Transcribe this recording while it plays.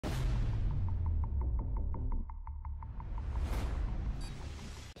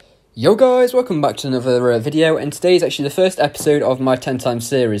Yo guys, welcome back to another video, and today is actually the first episode of my 10 times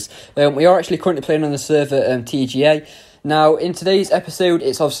series. We are actually currently playing on the server TGA. Now, in today's episode,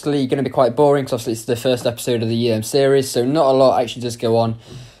 it's obviously going to be quite boring, because obviously it's the first episode of the series, so not a lot actually does go on.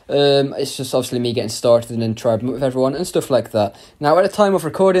 It's just obviously me getting started and then tribe with everyone and stuff like that. Now, at the time of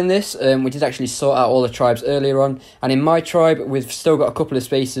recording this, we did actually sort out all the tribes earlier on, and in my tribe, we've still got a couple of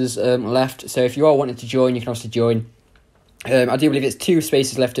spaces left, so if you are wanting to join, you can obviously join. I do believe it's 2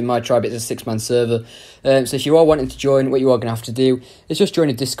 spaces left in my tribe. It's a 6-man server. So if you are wanting to join, what you are going to have to do is just join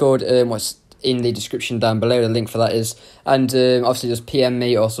a Discord, what's in the description down below, the link for that is, and obviously just PM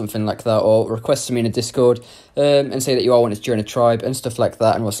me or something like that, or request to me in a Discord, and say that you are wanting to join a tribe and stuff like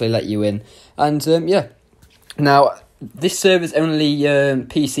that, and obviously let you in. And yeah, now this server is only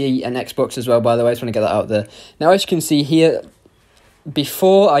PC and Xbox as well, by the way. I just want to get that out there. Now, as you can see here,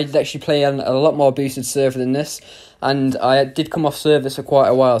 before I did actually play on a lot more boosted server than this, and I did come off service for quite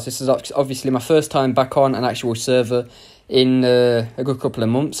a while, so this is obviously my first time back on an actual server in a good couple of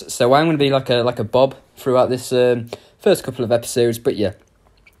months, so I'm going to be like a Bob throughout this first couple of episodes. But yeah,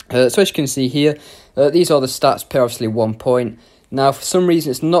 so as you can see here, these are the stats per obviously 1 point. Now, for some reason,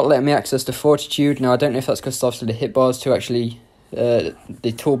 it's not letting me access the fortitude. Now, I don't know if that's because obviously the hit bars to actually, the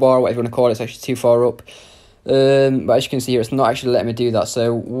toolbar, whatever you want to call it, is actually too far up. But as you can see here, it's not actually letting me do that.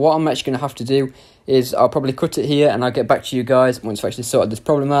 So what I'm actually going to have to do is I'll probably cut it here, and I'll get back to you guys once I've actually sorted this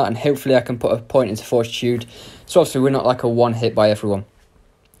problem out, and hopefully I can put a point into fortitude. So obviously we're not like a one hit by everyone.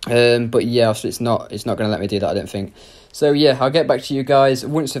 But yeah, obviously it's not going to let me do that, I don't think. So yeah, I'll get back to you guys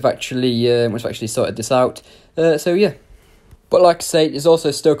once I've actually sorted this out. So yeah. But like I say, there's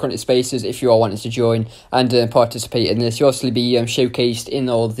also still currently spaces if you are wanting to join and participate in this. You'll obviously be showcased in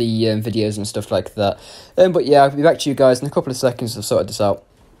all the videos and stuff like that. But yeah, I'll be back to you guys in a couple of seconds to have sorted this out.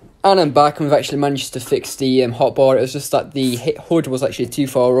 And I'm back, and we've actually managed to fix the hotbar. It was just that the HUD was actually too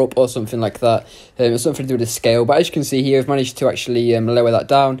far up or something like that. It was something to do with the scale. But as you can see here, I've managed to actually lower that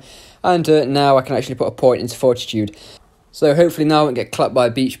down. And now I can actually put a point into fortitude. So hopefully now I won't get clapped by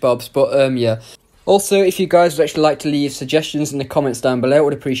beach bobs. But yeah. Also, if you guys would actually like to leave suggestions in the comments down below, I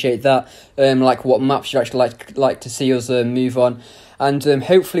would appreciate that. Like what maps you'd actually like to see us move on. And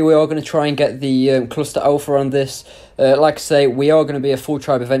hopefully we are going to try and get the cluster alpha on this. Like I say, we are going to be a full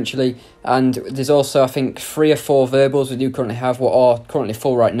tribe eventually. And there's also, I think, 3 or 4 verbals we do currently have, what are currently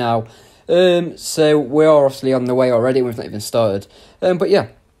full right now. So we are obviously on the way already. We've not even started. But yeah.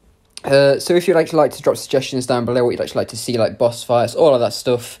 So if you'd actually like to drop suggestions down below, what you'd actually like to see, like boss fights, all of that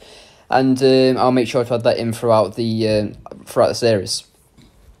stuff. And I'll make sure to add that in throughout the series.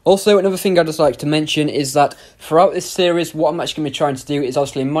 Also, another thing I'd just like to mention is that throughout this series, what I'm actually going to be trying to do is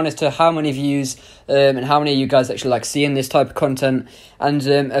obviously monitor how many views and how many of you guys actually like seeing this type of content. And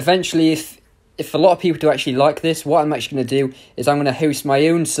eventually, if a lot of people do actually like this, what I'm actually going to do is I'm going to host my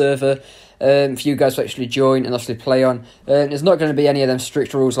own server for you guys to actually join and obviously play on. There's not going to be any of them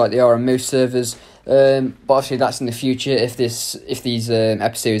strict rules like there are on most servers. But obviously that's in the future if these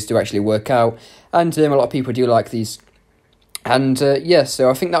episodes do actually work out, and a lot of people do like these. And yeah,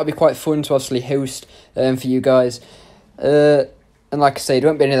 so I think that would be quite fun to obviously host for you guys. And like I say, there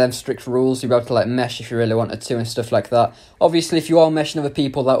won't be any of them strict rules. You'll be able to like mesh if you really wanted to and stuff like that. Obviously, if you are meshing other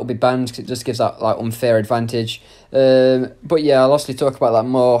people, that will be banned because it just gives that like unfair advantage. But yeah, I'll obviously talk about that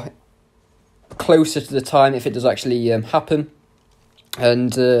more closer to the time if it does actually happen.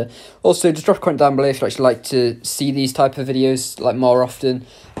 And also just drop a comment down below if you'd actually like to see these type of videos like more often.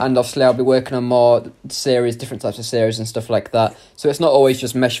 And obviously I'll be working on more series, different types of series and stuff like that, so it's not always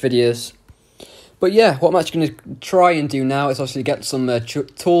just mesh videos. But yeah, what I'm actually going to try and do now is obviously get some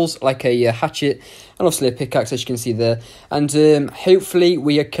tools like a hatchet and obviously a pickaxe, as you can see there. And hopefully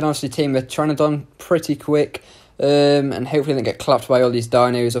we can obviously tame a Pteranodon pretty quick, and hopefully don't get clapped by all these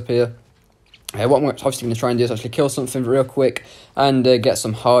dinos up here. What I'm obviously going to try and do is actually kill something real quick and get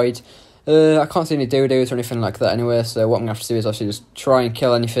some hide. I can't see any dodos or anything like that anywhere, so what I'm going to have to do is actually just try and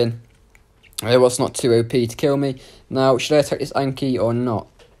kill anything. What's not too OP to kill me. Now, should I attack this Anki or not?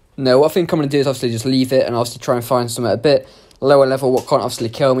 No, what I think I'm going to do is obviously just leave it and obviously try and find something a bit lower level what can't obviously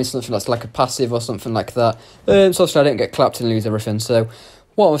kill me, something that's like a passive or something like that. So obviously I don't get clapped and lose everything. So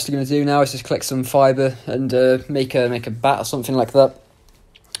what I'm obviously going to do now is just collect some fibre and make a bat or something like that.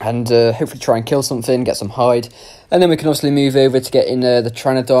 And hopefully try and kill something, get some hide. And then we can obviously move over to get in the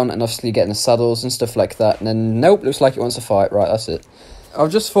Pteranodon and obviously get in the saddles and stuff like that. And then, nope, looks like it wants to fight. Right, that's it. I've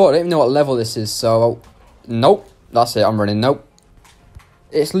just thought, I don't even know what level this is, so nope, that's it, I'm running, nope.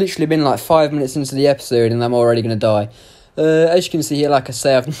 It's literally been like 5 minutes into the episode and I'm already going to die. As you can see here, like I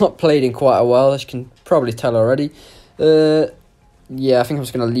say, I've not played in quite a while, as you can probably tell already. Yeah, I think I'm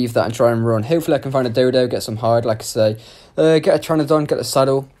just going to leave that and try and run. Hopefully I can find a dodo, get some hide, like I say. Get a Pteranodon, get a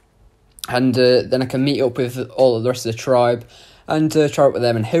saddle. and then I can meet up with all of the rest of the tribe and try it with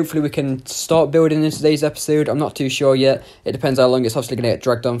them, and hopefully we can start building in today's episode. I'm not too sure yet. It depends how long it's obviously going to get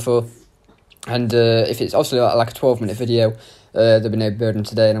dragged on for, and if it's obviously like a 12-minute video, there'll be no building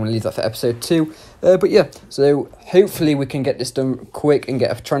today, and I'm going to leave that for episode 2. But yeah, so hopefully we can get this done quick and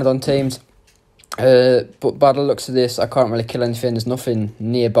get a Pteranodon tamed. But by the looks of this, I can't really kill anything. There's nothing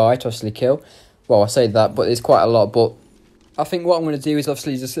nearby to obviously kill. Well, I say that, but there's quite a lot. But I think what I'm going to do is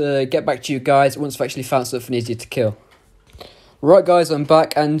obviously just get back to you guys once I've actually found something easier to kill. Right guys, I'm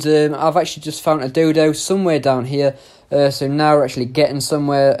back, and I've actually just found a dodo somewhere down here. So now we're actually getting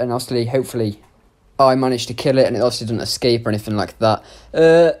somewhere, and obviously, hopefully, I managed to kill it, and it obviously doesn't escape or anything like that.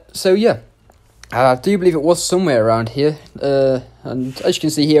 So yeah, I do believe it was somewhere around here. And as you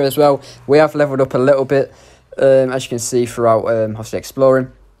can see here as well, we have leveled up a little bit, as you can see throughout obviously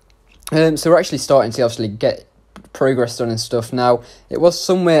exploring. So we're actually starting to obviously get progress done and stuff now. It was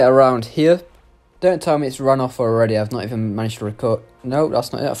somewhere around here. Don't tell me it's run off already. I've not even managed to record. No,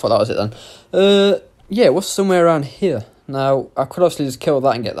 that's not it. I thought that was it then. Yeah, it was somewhere around here. Now, I could obviously just kill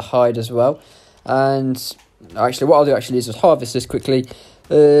that and get the hide as well. And actually, what I'll do actually is just harvest this quickly.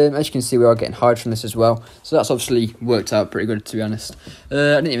 As you can see, we are getting hide from this as well. So that's obviously worked out pretty good, to be honest. I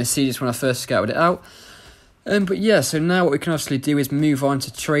didn't even see this when I first scouted it out. But yeah, so now what we can obviously do is move on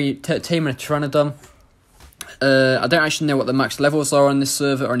to taming a Pteranodon. I don't actually know what the max levels are on this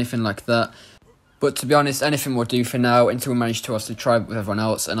server or anything like that. But to be honest, anything will do for now until we manage to obviously try with everyone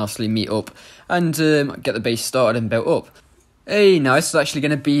else and obviously meet up and get the base started and built up. Hey, now this is actually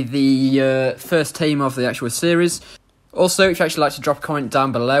going to be the first tame of the actual series. Also, if you'd actually like to drop a comment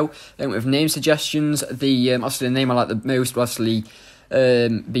down below with name suggestions, obviously the name I like the most will obviously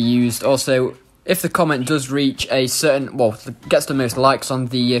be used. Also, if the comment does reach a certain, well, gets the most likes on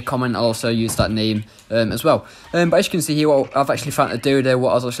the comment, I'll also use that name as well. But as you can see here, well, I've actually found a dodo, what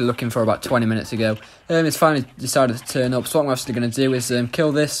I was actually looking for about 20 minutes ago. It's finally decided to turn up, so what I'm actually going to do is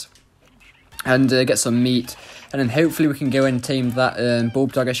kill this and get some meat, and then hopefully we can go and tame that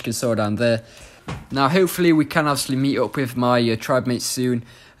bulb dog, as you can see down there. Now, hopefully we can obviously meet up with my tribe mates soon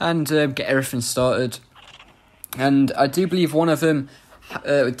and get everything started. And I do believe one of them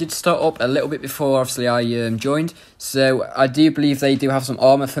did start up a little bit before obviously I joined, so I do believe they do have some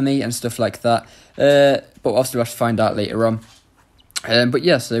armor for me and stuff like that, but obviously we'll have to find out later on. But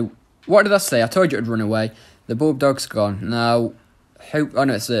yeah, so what did I say? I told you it would run away. The bulb dog's gone. Now, oh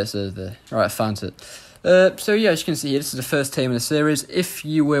no, it's there. Right, I found it. So yeah, as you can see here, this is the first tame in the series. If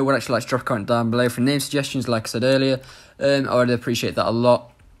you would actually like to drop a comment down below for name suggestions, like I said earlier, I would appreciate that a lot.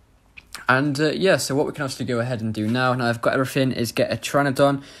 And yeah, so what we can actually go ahead and do now I've got everything, is get a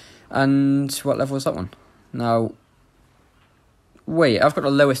Pteranodon. And what level is that one? Now, wait, I've got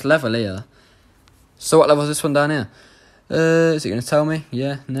the lowest level here. So what level is this one down here? Is it going to tell me?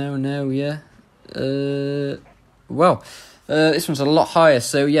 Yeah, no, yeah. Well, this one's a lot higher,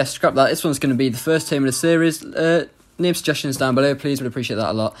 so yeah, scrap that. This one's going to be the first tame of the series. Name suggestions down below, please, would appreciate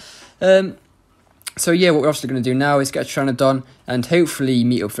that a lot. So yeah, what we're obviously going to do now is get a Pteranodon and hopefully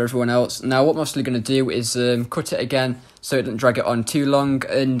meet up for everyone else. Now, what I'm obviously going to do is cut it again so it doesn't drag it on too long,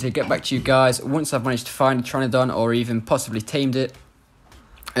 and to get back to you guys once I've managed to find a Pteranodon or even possibly tamed it.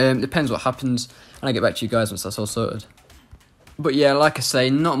 Depends what happens, and I'll get back to you guys once that's all sorted. But yeah, like I say,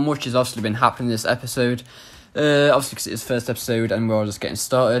 not much has obviously been happening this episode. Obviously because it's the first episode and we're all just getting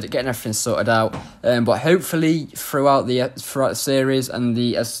started, getting everything sorted out. But hopefully throughout the series and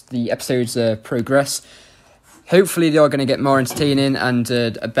as the episodes progress, hopefully they are going to get more entertaining and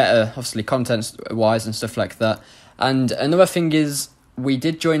a better, obviously, content wise and stuff like that. And another thing is, we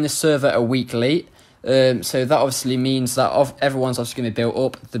did join this server a week late, so that obviously means that everyone's obviously going to be built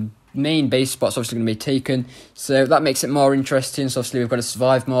up. The main base spot's obviously going to be taken, so that makes it more interesting. So obviously we've got to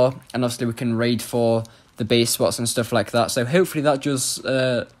survive more, and obviously we can raid for the base spots and stuff like that. So hopefully that just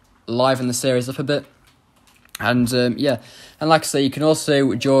liven the series up a bit. And yeah, and like I say, you can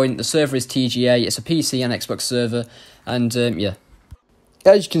also join the server is TGA. It's a PC and Xbox server, and yeah.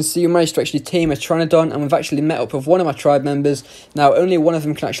 As you can see, we managed to actually tame a Pteranodon, and we've actually met up with one of my tribe members. Now, only one of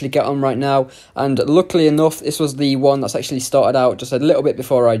them can actually get on right now, and luckily enough, this was the one that's actually started out just a little bit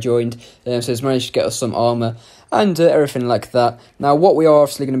before I joined, so it's managed to get us some armour and everything like that. Now, what we are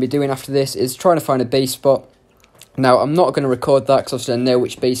obviously going to be doing after this is trying to find a base spot. Now, I'm not going to record that because obviously I know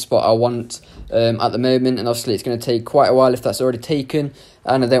which base spot I want at the moment, and obviously it's going to take quite a while if that's already taken,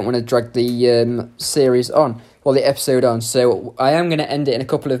 and I don't want to drag the series on. Well, the episode on, so I am going to end it in a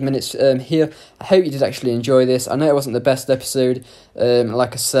couple of minutes here. I hope you did actually enjoy this. I know it wasn't the best episode,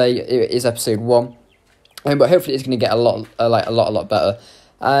 like I say, it is episode 1, but hopefully it's going to get a lot better.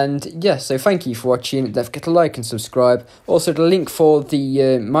 And yeah, so thank you for watching. Don't forget to like and subscribe. Also, the link for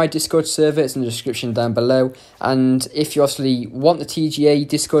the my Discord server is in the description down below. And if you actually want the TGA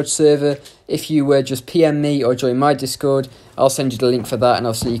Discord server, if you just PM me or join my Discord, I'll send you the link for that, and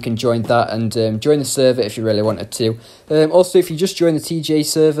obviously you can join that and join the server if you really wanted to. Also, if you just join the TGA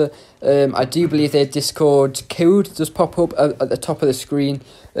server, I do believe their Discord code does pop up at the top of the screen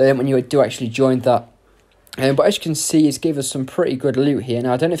when you do actually join that. But as you can see, it's gave us some pretty good loot here.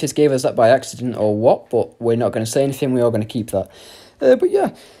 Now, I don't know if it's gave us that by accident or what, but we're not going to say anything. We are going to keep that. But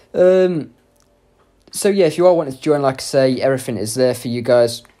yeah. So yeah, if you are wanting to join, like I say, everything is there for you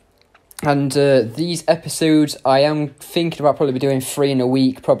guys. And these episodes, I am thinking about probably doing 3 in a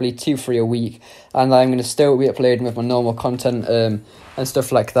week, probably 2-3 a week. And I'm going to still be uploading with my normal content and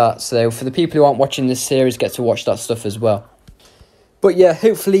stuff like that. So for the people who aren't watching this series, get to watch that stuff as well. But yeah,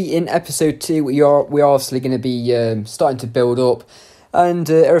 hopefully in episode 2, we are obviously going to be starting to build up and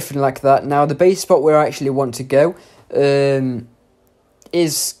everything like that. Now, the base spot where I actually want to go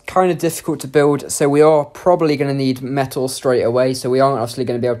is kind of difficult to build, so we are probably going to need metal straight away. So we aren't obviously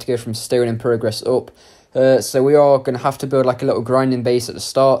going to be able to go from stone in progress up. So we are going to have to build like a little grinding base at the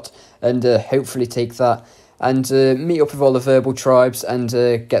start and hopefully take that and meet up with all the verbal tribes and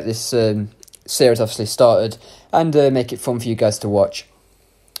get this series obviously started and make it fun for you guys to watch.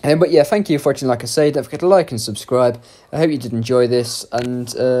 But yeah, thank you for watching. Like I say, don't forget to like and subscribe. I hope you did enjoy this,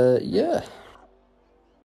 and yeah.